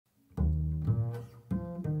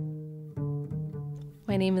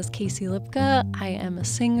My name is Casey Lipka. I am a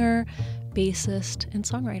singer, bassist, and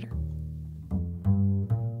songwriter.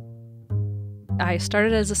 I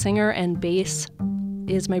started as a singer, and bass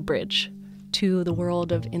is my bridge to the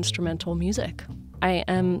world of instrumental music. I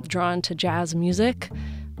am drawn to jazz music,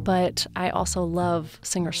 but I also love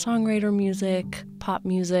singer-songwriter music, pop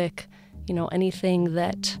music, anything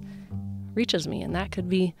that reaches me, and that could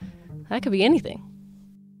be anything.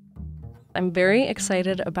 I'm very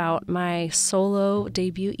excited about my solo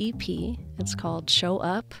debut EP. It's called Show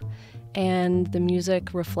Up, and the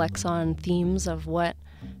music reflects on themes of what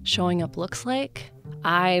showing up looks like.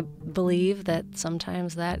 I believe that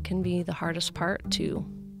sometimes that can be the hardest part, to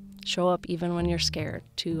show up even when you're scared,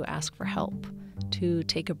 to ask for help, to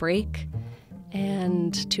take a break,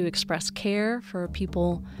 and to express care for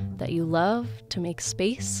people that you love, to make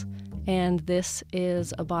space. And this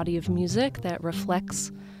is a body of music that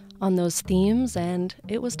reflects on those themes, and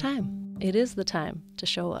it was time. It is the time to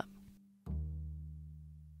show up.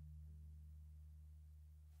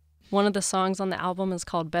 One of the songs on the album is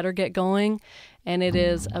called Better Get Going, and it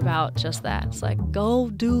is about just that. It's like, go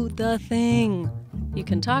do the thing. You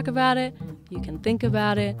can talk about it, you can think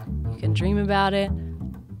about it, you can dream about it,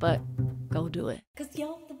 but go do it. 'Cause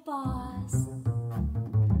you're the boss,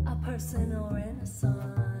 a personal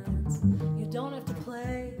renaissance. You don't have to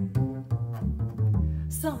play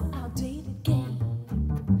some outdated game,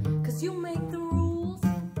 'cause you make the rules,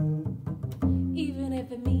 even if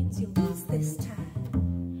it means you lose this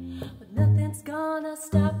time. But nothing's gonna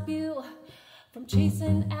stop you from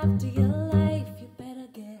chasing after your life. You better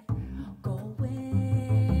get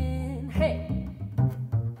going. Hey,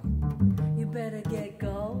 you better get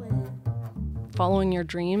going. Following your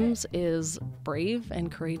dreams is brave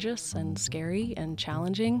and courageous and scary and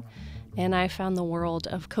challenging. And I found the world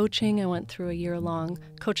of coaching. I went through a year-long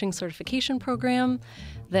coaching certification program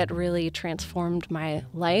that really transformed my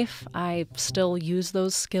life. I still use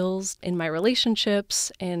those skills in my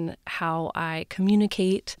relationships, in how I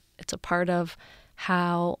communicate. It's a part of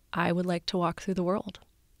how I would like to walk through the world.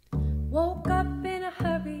 Woke up in a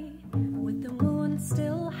hurry with the moon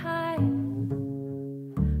still high.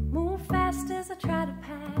 Move fast as I try to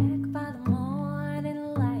pack by the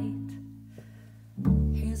morning light.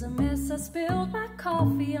 Here's a mess, I spilled my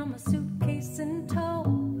coffee on my suitcase in tow.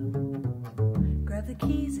 Grab the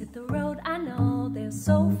keys, hit the road, I know there's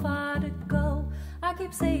so far to go. I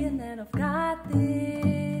keep saying that I've got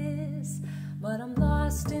this, but I'm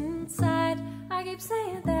lost inside. I keep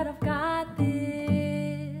saying that I've got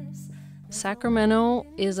this. Sacramento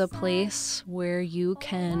is a place where you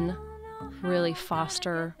can really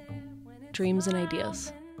foster dreams and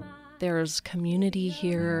ideas. There's community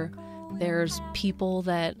here. There's people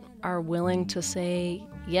that are willing to say,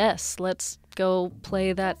 yes, let's go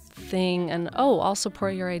play that thing, and oh, I'll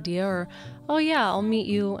support your idea, or oh yeah, I'll meet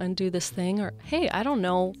you and do this thing, or hey, I don't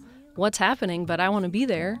know what's happening, but I want to be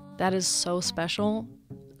there. That is so special.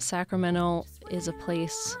 Sacramento is a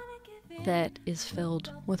place that is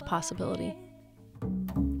filled with possibility.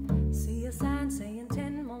 See a sign saying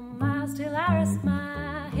 10 more miles till I rest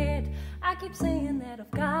my head. I keep saying that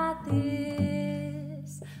I've got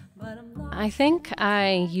this, but I'm lost. I think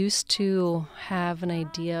I used to have an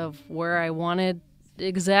idea of where I wanted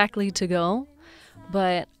exactly to go,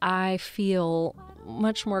 but I feel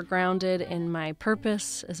much more grounded in my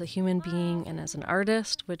purpose as a human being and as an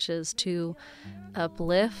artist, which is to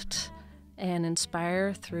uplift and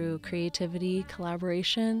inspire through creativity,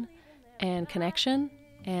 collaboration, and connection.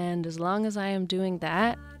 And as long as I am doing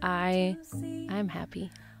that, I'm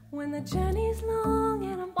happy. When the journey's long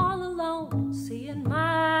and I'm all alone, seeing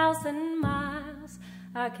miles and miles,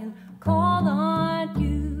 I can call on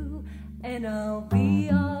you and I'll be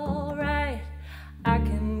all